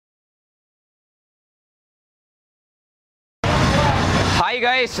Hi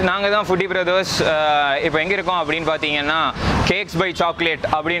guys, நாங்கள் தான் foodie brothers. இப்போ எங்கே இருக்கோம் அப்படின்னு பார்த்தீங்கன்னா கேக்ஸ் பை சாக்லேட்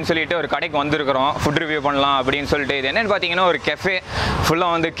அப்படின்னு சொல்லிட்டு ஒரு கடைக்கு வந்திருக்கிறோம். ஃபுட் ரிவ்யூ பண்ணலாம் அப்படின்னு சொல்லிட்டு. இது என்னென்னு பார்த்தீங்கன்னா ஒரு கெஃபே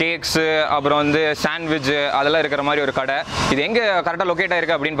ஃபுல்லாக வந்து கேக்ஸு, அப்புறம் வந்து சாண்ட்விட்சு அதெல்லாம் இருக்கிற மாதிரி ஒரு கடை. இது எங்கே கரெக்டாக லொக்கேட்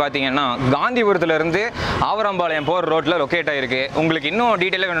ஆகிருக்கு அப்படின்னு பார்த்தீங்கன்னா காந்திபுரத்துலேருந்து ஆவரம்பாளையம் போகிற ரோட்டில் லொக்கேட் ஆகிருக்கு. உங்களுக்கு இன்னும்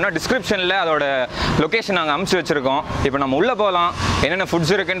டீட்டெயிலாக வேணும்னா டிஸ்கிரிப்ஷனில் அதோட லொக்கேஷன் நாங்கள் அமுச்சு வச்சுருக்கோம். இப்போ நம்ம உள்ளே போகலாம், என்னென்ன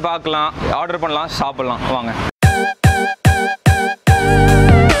ஃபுட்ஸ் இருக்குன்னு பார்க்கலாம், ஆர்டர் பண்ணலாம், சாப்பிட்லாம். வாங்க.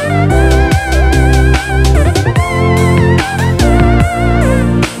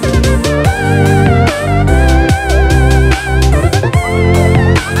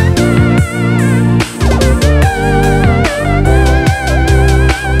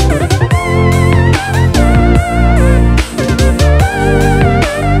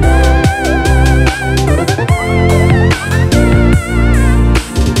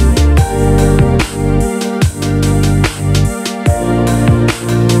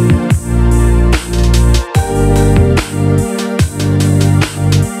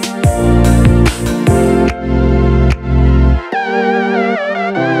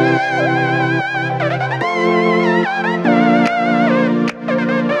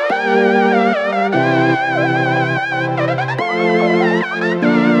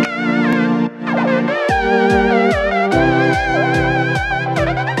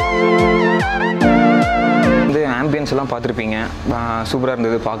 எல்லாம் பார்த்துருப்பீங்க, சூப்பராக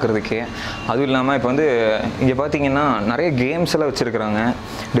இருந்தது பார்க்குறதுக்கே. அதுவும் இல்லாமல் இப்போ வந்து இங்கே பார்த்தீங்கன்னா நிறைய கேம்ஸ் எல்லாம் வச்சுருக்குறாங்க,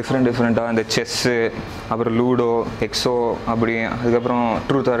 டிஃப்ரெண்ட்டாக. இந்த செஸ்ஸு, அப்புறம் லூடோ, எக்ஸோ, அப்படி அதுக்கப்புறம்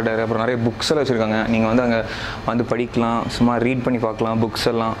ட்ரூத் ஆர் டேர், அப்புறம் நிறைய புக்ஸ் எல்லாம் வச்சுருக்காங்க. நீங்கள் வந்து அங்கே வந்து படிக்கலாம், சும்மா ரீட் பண்ணி பார்க்கலாம் புக்ஸ்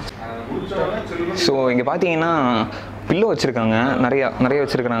எல்லாம். ஸோ இங்கே பார்த்தீங்கன்னா பில்லோ வச்சுருக்காங்க, நிறைய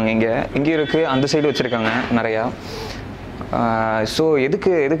வச்சுருக்குறாங்க. இங்கே இருக்குது, அந்த சைடு வச்சுருக்காங்க நிறையா. ஸோ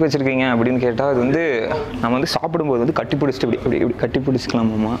எதுக்கு வச்சுருக்கீங்க அப்படின்னு கேட்டால், அது வந்து நம்ம வந்து சாப்பிடும்போது வந்து கட்டி பிடிச்சிட்டு இப்படி கட்டி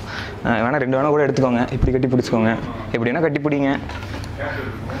பிடிச்சிக்கலாமாம்மா. வேணால் 2 வேணால் கூட எடுத்துக்கோங்க, இப்படி கட்டி பிடிச்சிக்கோங்க, எப்படின்னா கட்டி பிடிங்க.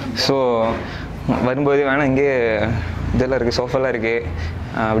 ஸோ வரும்போது வேணால் இங்கே இதெல்லாம் இருக்குது, சோஃபாலாம் இருக்குது,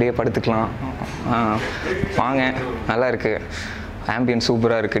 அப்படியே படுத்துக்கலாம். வாங்க, நல்லா இருக்குது, ஆம்பியன்ஸ்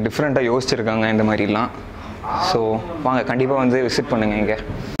சூப்பராக இருக்குது, டிஃப்ரெண்ட்டாக யோசிச்சுருக்காங்க இந்த மாதிரிலாம். ஸோ வாங்க, கண்டிப்பாக வந்து விசிட் பண்ணுங்கள் இங்கே.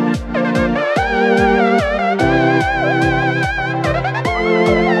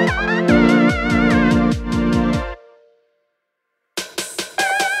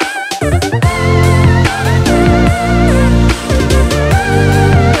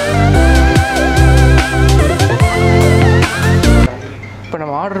 இப்போ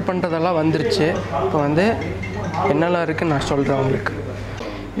நம்ம ஆர்டர் பண்ணுறதெல்லாம் வந்துருச்சு. இப்போ வந்து என்னெல்லாம் இருக்குதுன்னு நான் சொல்கிறேன் உங்களுக்கு.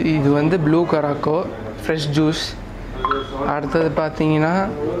 இது வந்து ப்ளூ கராக்கோ ஃப்ரெஷ் ஜூஸ். அடுத்தது பார்த்தீங்கன்னா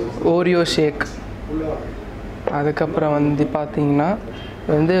ஓரியோ ஷேக். அதுக்கப்புறம் வந்து பார்த்தீங்கன்னா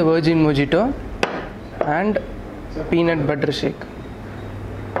இது வந்து virgin mojito and peanut butter ஷேக்.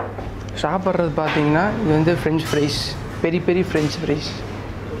 சாப்பிட்றது பார்த்தீங்கன்னா இது வந்து ஃப்ரெஞ்ச் ஃப்ரைஸ், பெரி ஃப்ரெஞ்ச் ஃப்ரைஸ்.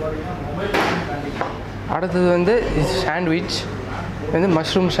 அடுத்தது வந்து சாண்ட்விச், இது வந்து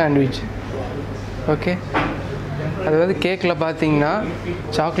மஷ்ரூம் சாண்ட்விச். ஓகே, அது வந்து கேக்கில் பார்த்தீங்கன்னா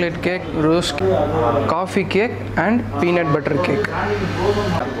chocolate cake, rose, coffee cake and peanut butter cake.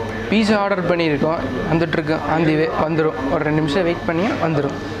 Pizza order பண்ணியிருக்கோம், வந்துட்டுருக்கு, ஆந்திவே வந்துடும். ஒரு 2 நிமிஷம் வெயிட் பண்ணி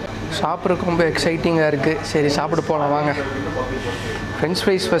வந்துடும். சாப்பிட்றதுக்கு ரொம்ப எக்ஸைட்டிங்காக இருக்குது. சரி, சாப்பிட போகலாம் வாங்க. ஃப்ரெஞ்ச்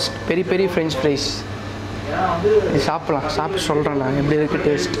ஃப்ரைஸ் ஃபஸ்ட், பெரி ஃப்ரெஞ்ச் ஃப்ரைஸ். இது சாப்பிட்லாம், சாப்பிட்டு சொல்கிறேன் நான் எப்படி இருக்குது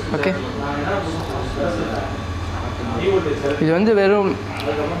டேஸ்ட். ஓகே, இது வந்து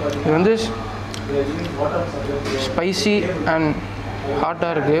இது வந்து ஸ்பைசி அண்ட்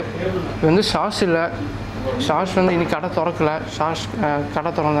ஹாட்டாக இருக்குது. இது வந்து சாஸ் இல்லை, சாஸ் வந்து இன்னைக்கு கடை திறக்கலை. சாஸ்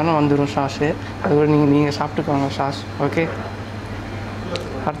கடை திறந்தானே வந்துடும் சாஸு, அது நீங்கள் சாப்பிட்டுக்கோங்க சாஸ். ஓகே,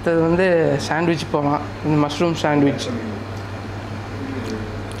 அடுத்தது வந்து சாண்ட்விச் போகலாம். இந்த மஷ்ரூம் சாண்ட்விச்.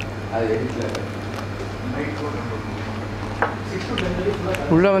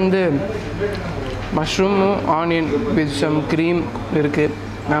 உள்ளே வந்து மஷ்ரூமும் ஆனியன் வித் சம் க்ரீம் இருக்குது.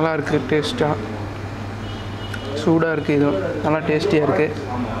 நல்லா இருக்குது, டேஸ்ட்டாக சூடாக இருக்குது. இதுவும் நல்லா டேஸ்டியாக இருக்குது.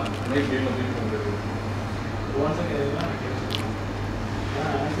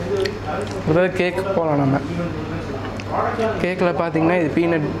 அதாவது கேக் போகலாம் நம்ம. கேக்கில் பார்த்தீங்கன்னா இது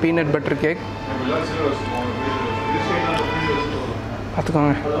பீனட் பட்டர் கேக்.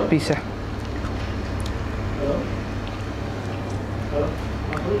 பார்த்துக்கோங்க பீஸை.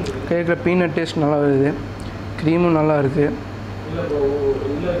 கேக்கில் பீனட் டேஸ்ட் நல்லா வருது, க்ரீமும் நல்லா இருக்குது,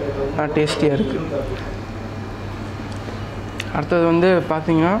 நல்லா டேஸ்டியாக இருக்குது. அடுத்தது வந்து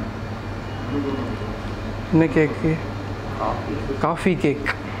பார்த்தீங்கன்னா இந்த கேக்கு காஃபி கேக்.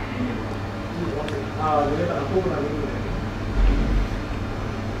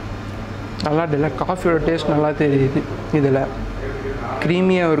 நல்லா இல்லை, காஃபியோட டேஸ்ட் நல்லா தெரியுது. இதில்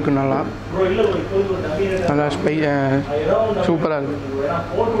க்ரீமியாக இருக்குது, நல்லா நல்லா சூப்பராக இருக்குது.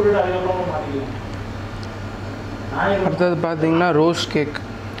 அடுத்தது பார்த்தீங்கன்னா ரோஸ் கேக்.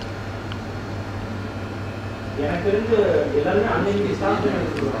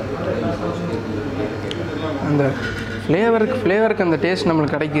 அந்த ஃப்ளேவருக்கு அந்த டேஸ்ட்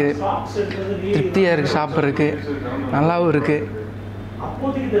நம்மளுக்கு கிடைக்கிது, திருப்தியாக இருக்குது, சாப்பிட்றதுக்கு நல்லாவும் இருக்குது.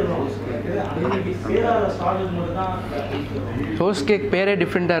 ரோஸ் கேக் பேரே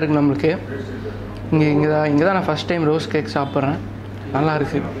டிஃப்ரெண்ட்டாக இருக்குது நம்மளுக்கு. இங்கே தான் நான் ஃபஸ்ட் டைம் ரோஸ் கேக் சாப்பிட்றேன், நல்லா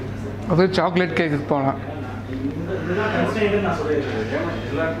இருக்குது. அப்புறம் சாக்லேட் கேக்குக்கு போகலாம்.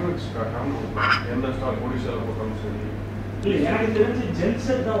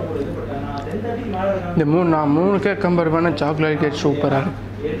 இந்த நான் 3 கேக் கம்பேர் பண்ண சாக்லேட் கேக் சூப்பராக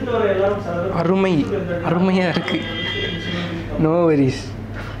இருக்குது, அருமையாக இருக்குது. நோ வெரிஸ்,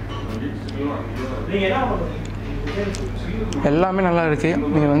 எல்லாமே நல்லா இருக்குது.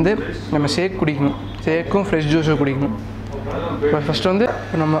 நீங்கள் வந்து நம்ம ஷேக் குடிக்கணும், ஷேக்கும் ஃப்ரெஷ் ஜூஸும் குடிக்கணும். இப்போ ஃபஸ்ட்டு வந்து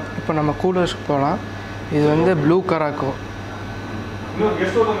இப்போ நம்ம கூலர்ஸ்க்கு போகலாம். இது வந்து ப்ளூ கராக்கோ,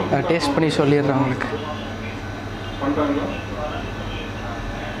 டேஸ்ட் பண்ணி சொல்லிடுறேன் உங்களுக்கு.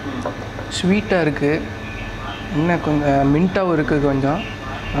 ஸ்வீட்டாக இருக்குது, இன்னும் கொஞ்சம் மின்ட்டாகவும் இருக்குது, கொஞ்சம்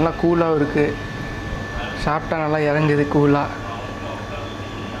நல்லா கூலாகவும் இருக்குது. சாப்பிட்டா நல்லா இறங்குது கூலாக,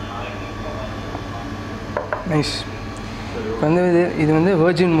 நைஸ். வந்து இது வந்து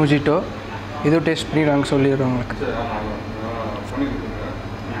வெர்ஜின் மொஜிட்டோ, இதுவும் டேஸ்ட் பண்ணி நாங்கள் சொல்லிடுறோம் உங்களுக்கு.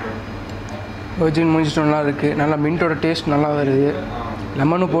 வெர்ஜின் மொஜிட்டோ நல்லா இருக்குது, நல்லா மின்ட்டோட டேஸ்ட் நல்லா வருது.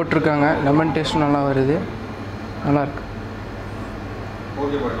 லெமனும் போட்டிருக்காங்க, லெமன் டேஸ்ட்டும் நல்லா வருது, நல்லாயிருக்கு.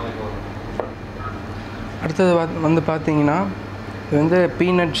 அடுத்தது வந்து பார்த்தீங்கன்னா இது வந்து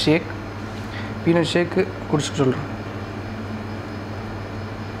பீனட் ஷேக்கு குடிச்சுக்க சொல்கிறேன்.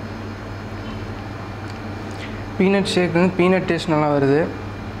 பீனட் ஷேக் வந்து பீனட் டேஸ்ட் நல்லா வருது,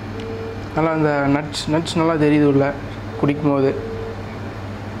 நல்லா அந்த நட்ஸ் நல்லா தெரியுது உள்ள குடிக்கும் போது,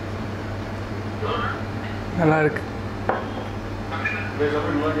 நல்லா இருக்கு.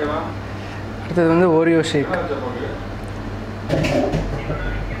 அடுத்தது வந்து ஓரியோ ஷேக்.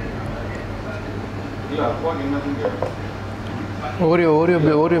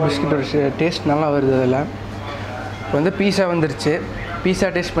 ஓரியோ பிஸ்கட்டோட டேஸ்ட் நல்லா வருது. அதில் இப்போ வந்து பீஸா வந்துருச்சு, பீஸா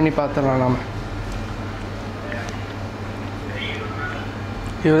டேஸ்ட் பண்ணி பார்த்துடலாம் நாம்.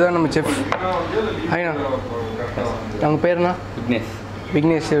 இதுதான் நம்ம செஃப். ஐயா, அவங்க பேருண்ணா?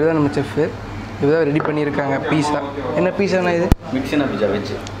 விக்னேஷ். இதுதான் நம்ம செஃப்பு, இதுதான் ரெடி பண்ணியிருக்காங்க பீஸா. என்ன பீஸாண்ணா இது?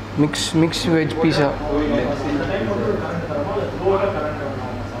 மிக்ஸ் வெஜ் பீஸா.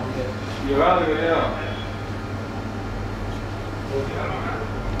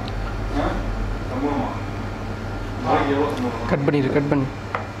 கட் பண்ணி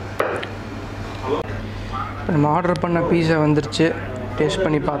நம்ம ஆர்டர் பண்ண பீஸா வந்துருச்சு, டேஸ்ட்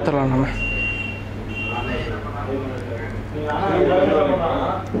பண்ணி பார்த்துடலாம் நம்ம.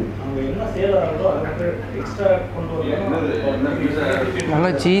 நல்லா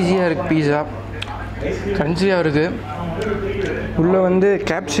சீஸியாக இருக்குது பீஸா, கிரன்ச்சியாக இருக்குது. உள்ளே வந்து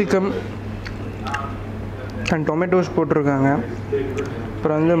கேப்சிகம் அண்ட் டொமேட்டோஸ் போட்டிருக்காங்க,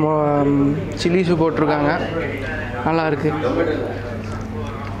 அப்புறம் வந்து சில்லிஸு போட்டிருக்காங்க, நல்லா இருக்குது.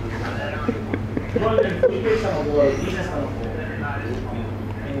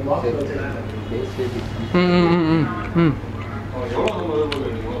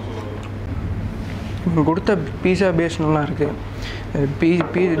 இப்போ கொடுத்த பீஸா பேஸ் நல்லா இருக்குது,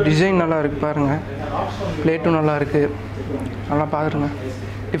 டிசைன் நல்லா இருக்குது பாருங்கள், பிளேட்டும் நல்லா இருக்குது, நல்லா பாருங்க,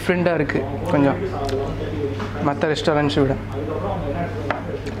 டிஃப்ரெண்ட்டாக இருக்குது கொஞ்சம் மற்ற ரெஸ்டாரண்ட்ஸை விட.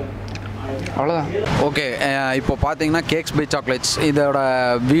 அவ்வளோதான். ஓகே, இப்போ பார்த்தீங்கன்னா கேக்ஸ் பை சாக்லேட்ஸ் இதோட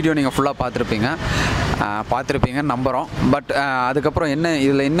வீடியோ நீங்கள் ஃபுல்லாக பார்த்துருப்பீங்கன்னு நம்புகிறோம். பட் அதுக்கப்புறம்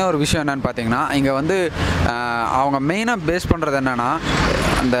இதில் என்ன ஒரு விஷயம் என்னென்னு பார்த்தீங்கன்னா, இங்கே வந்து அவங்க மெயினாக பேஸ் பண்ணுறது என்னென்னா,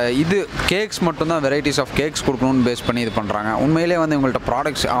 அந்த கேக்ஸ் மட்டும்தான் வெரைட்டிஸ் ஆஃப் கேக்ஸ் கொடுக்கணும்னு பேஸ் பண்ணி இது பண்ணுறாங்க. உண்மையிலே வந்து இவங்கள்ட்ட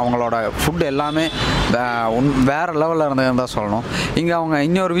ப்ராடக்ட்ஸ், அவங்களோட ஃபுட் எல்லாமே வேறு லெவலில் இருந்ததுன்னு தான் சொல்லணும். இங்கே அவங்க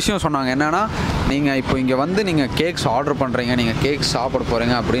இன்னொரு விஷயம் சொன்னாங்க என்னென்னா, நீங்கள் இப்போ இங்கே வந்து நீங்கள் கேக்ஸ் ஆர்டர் பண்ணுறீங்க, நீங்கள் கேக்ஸ் சாப்பிட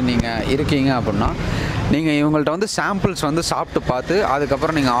போகிறீங்க அப்படின்னு நீங்கள் இருக்கீங்க அப்படின்னா, நீங்கள் இவங்கள்ட்ட வந்து சாம்பிள்ஸ் வந்து சாப்பிட்டு பார்த்து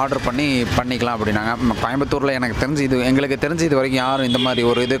அதுக்கப்புறம் நீங்கள் ஆர்டர் பண்ணிக்கலாம் அப்படின்னாங்க. கோயம்புத்தூரில் எங்களுக்கு தெரிஞ்சு இது வரைக்கும் யாரும் இந்த மாதிரி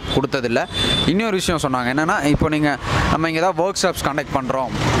ஒரு இது கொடுத்ததில்ல. இன்னொரு விஷயம் சொன்னாங்க என்னென்னா, இப்போ நம்ம இங்கே ஏதாவது ஒர்க் ஷாப்ஸ் கண்டக்ட் பண்ணுறோம்,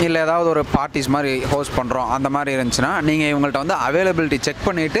 இல்லை ஏதாவது ஒரு பார்ட்டிஸ் மாதிரி ஹோஸ்ட் பண்ணுறோம், அந்த மாதிரி இருந்துச்சுன்னா நீங்கள் இவங்கள்ட்ட வந்து அவைலபிலிட்டி செக்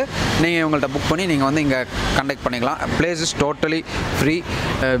பண்ணிவிட்டு நீங்கள் இவங்கள்ட்ட புக் பண்ணி நீங்கள் வந்து இங்கே கண்டக்ட் பண்ணிக்கலாம். Place is totally free.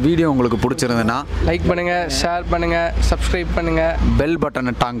 Video உங்களுக்கு பிடிச்சிருந்துன்னா லைக் பண்ணுங்கள், ஷேர் பண்ணுங்கள், சப்ஸ்கிரைப் பண்ணுங்கள், பெல்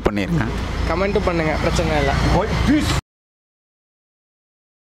பட்டனை டாங் பண்ணிடுங்க, கமெண்ட்டும் பண்ணுங்கள், பிரச்சனை இல்லை.